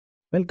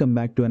Welcome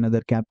back to another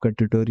CapCut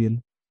tutorial.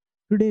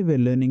 Today we're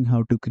learning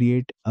how to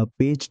create a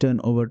page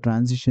turnover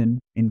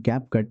transition in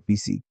CapCut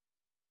PC.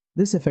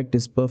 This effect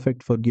is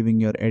perfect for giving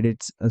your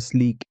edits a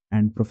sleek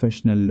and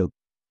professional look.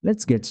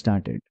 Let's get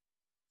started.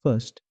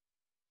 First,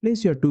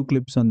 place your two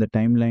clips on the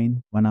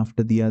timeline, one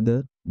after the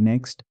other.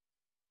 Next,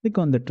 click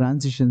on the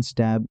Transitions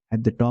tab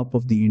at the top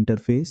of the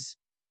interface.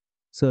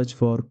 Search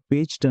for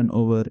Page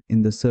Turnover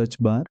in the search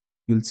bar.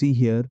 You'll see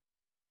here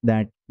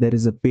that there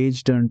is a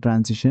page turn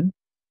transition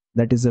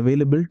that is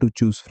available to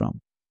choose from.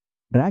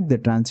 Drag the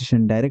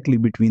transition directly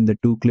between the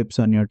two clips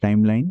on your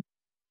timeline.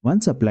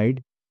 Once applied,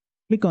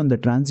 click on the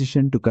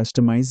transition to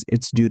customize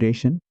its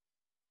duration.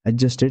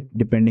 Adjust it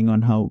depending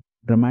on how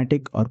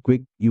dramatic or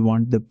quick you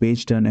want the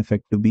page turn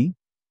effect to be.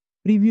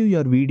 Preview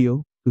your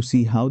video to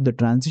see how the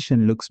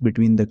transition looks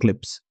between the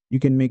clips. You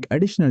can make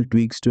additional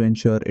tweaks to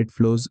ensure it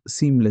flows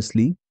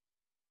seamlessly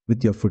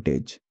with your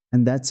footage.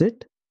 And that's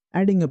it.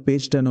 Adding a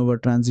page turnover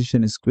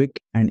transition is quick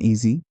and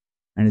easy,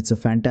 and it's a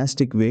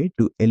fantastic way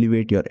to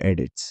elevate your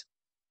edits.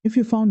 If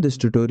you found this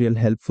tutorial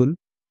helpful,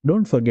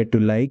 don't forget to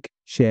like,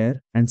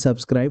 share, and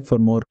subscribe for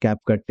more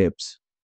CapCut tips.